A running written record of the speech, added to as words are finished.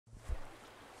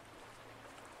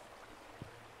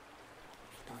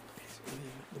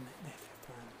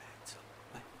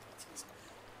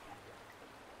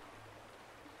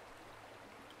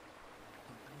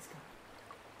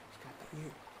He's got the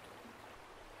ear.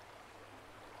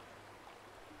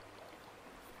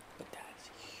 But that is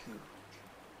huge.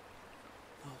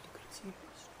 Oh, look at his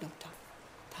ears. No, Ty.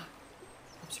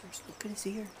 I'm serious. Look at his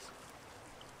ears.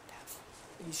 That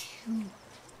is huge.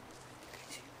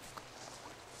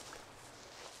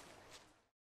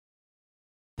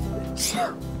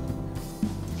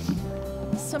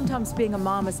 Sometimes being a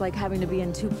mom is like having to be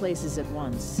in two places at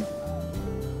once.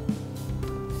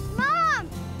 Mom!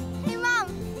 Hey, Mom!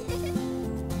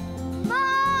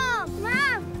 Mom!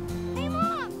 Mom! Hey,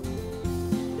 Mom!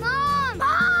 Mom!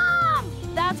 Mom!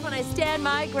 That's when I stand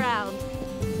my ground.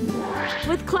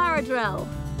 With Claradrel.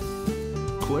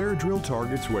 Claradril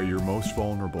targets where you're most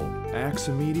vulnerable, acts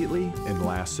immediately, and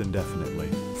lasts indefinitely.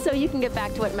 So you can get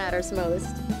back to what matters most.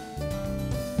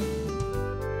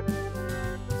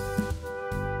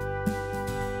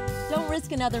 Don't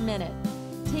risk another minute.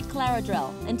 Take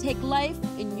Claradrel and take life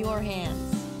in your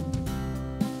hands.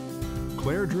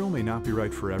 Claradril may not be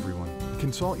right for everyone.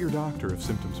 Consult your doctor if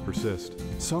symptoms persist.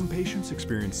 Some patients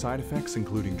experience side effects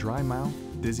including dry mouth,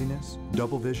 dizziness,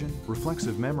 double vision,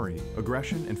 reflexive memory,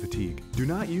 aggression, and fatigue. Do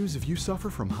not use if you suffer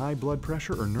from high blood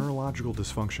pressure or neurological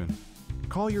dysfunction.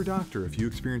 Call your doctor if you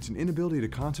experience an inability to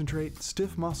concentrate,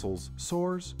 stiff muscles,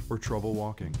 sores, or trouble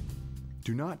walking.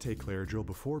 Do not take Claradril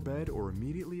before bed or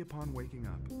immediately upon waking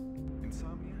up.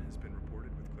 Insomnia has been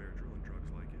reported with Claradril and drugs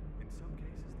like it. In some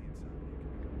cases, the insomnia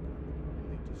can become dominant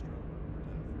and lead to stroke or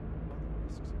death. Other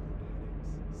risks include headaches,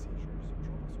 seizures,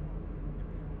 trouble swallowing,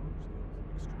 impaired motor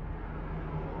skills,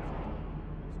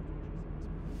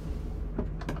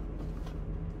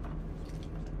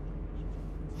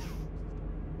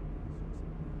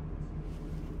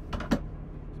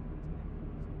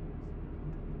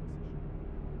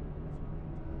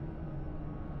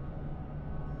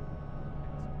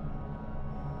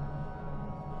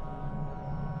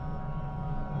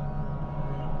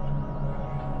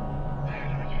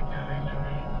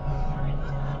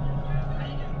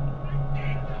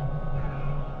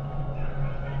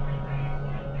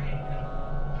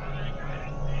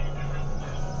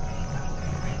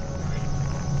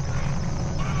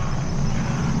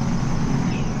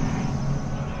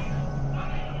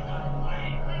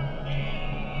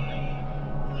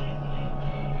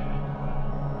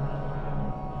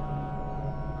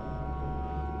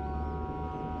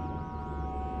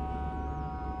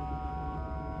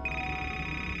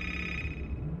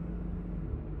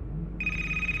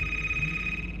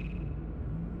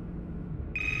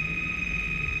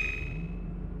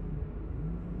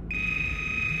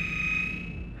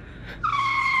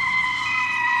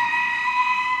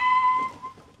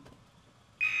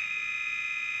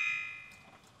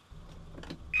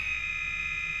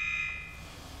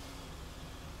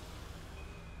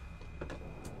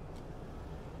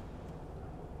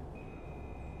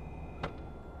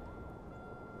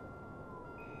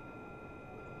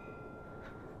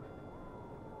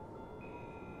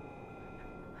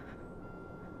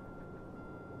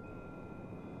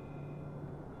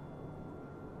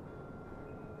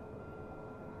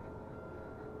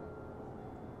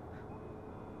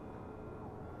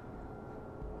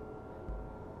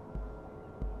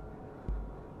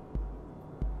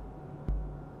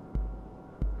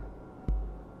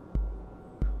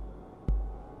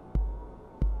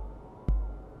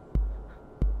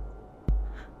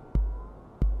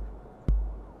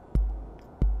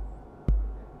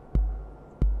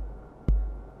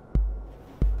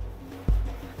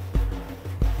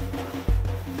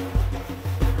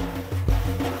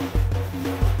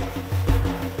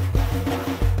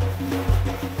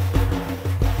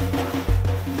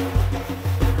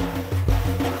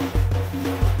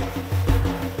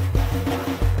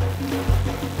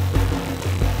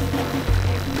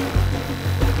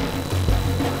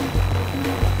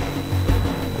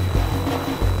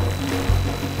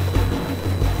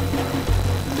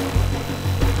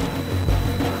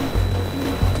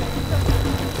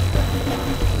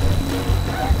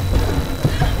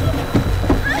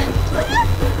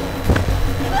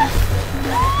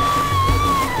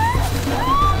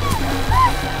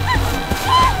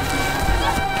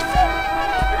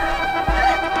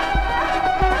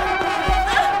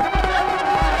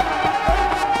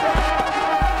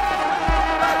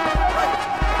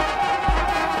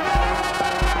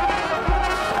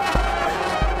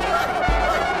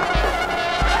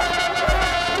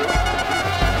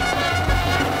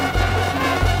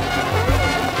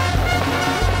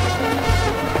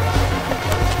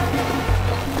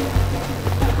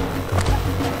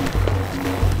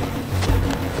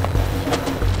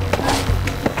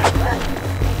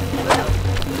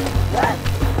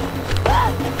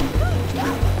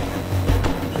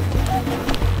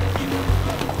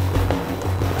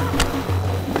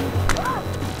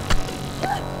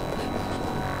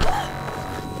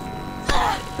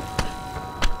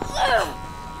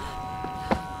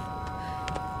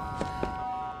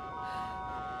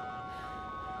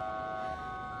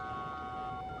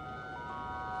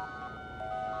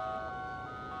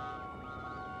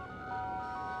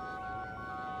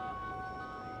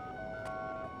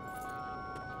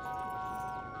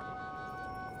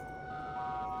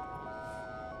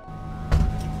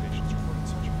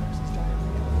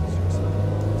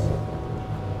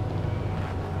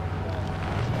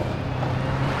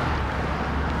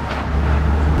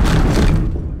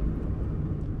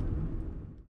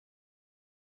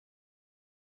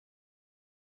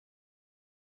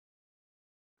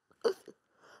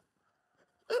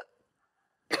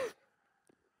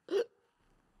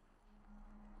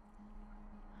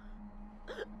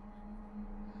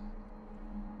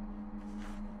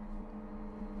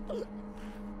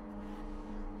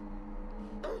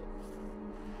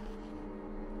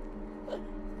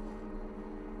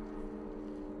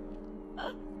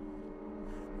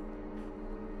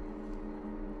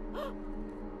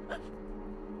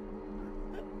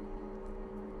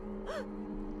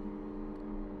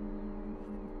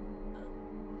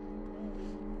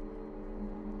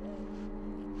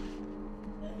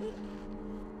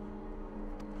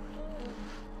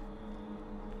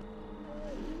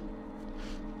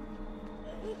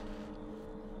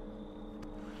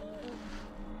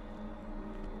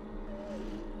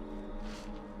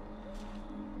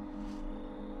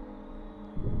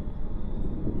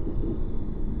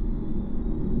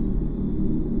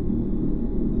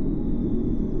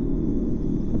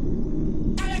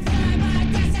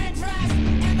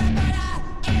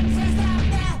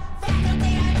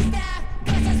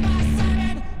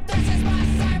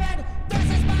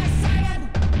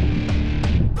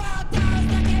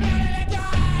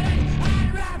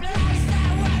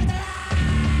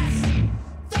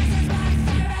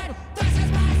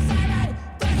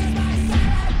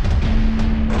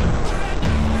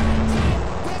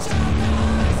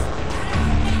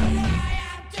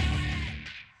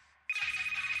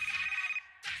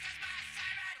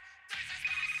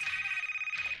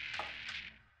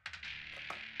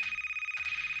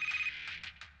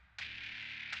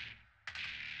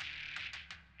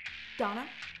 Donna?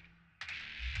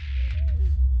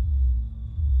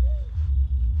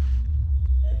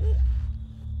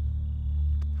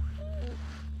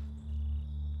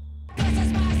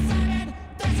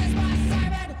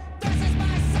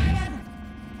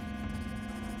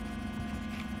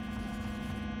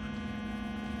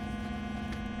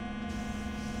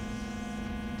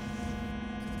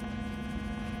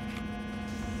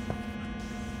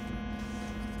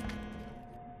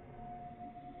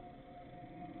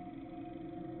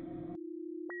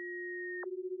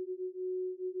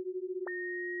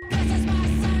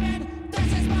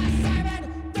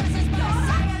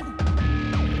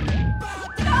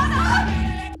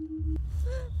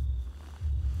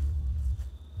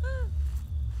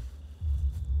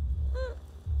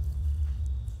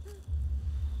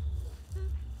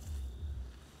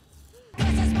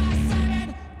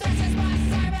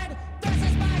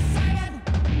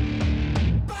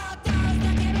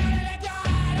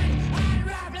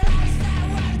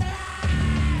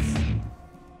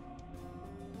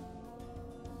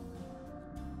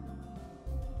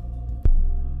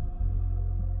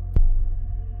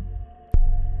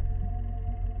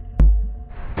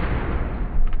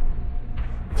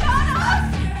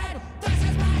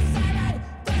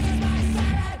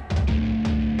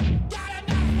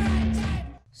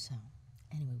 So,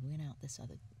 anyway, we went out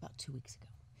about 2 weeks ago,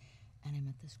 and I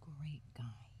met this great guy.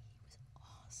 He was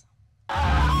awesome.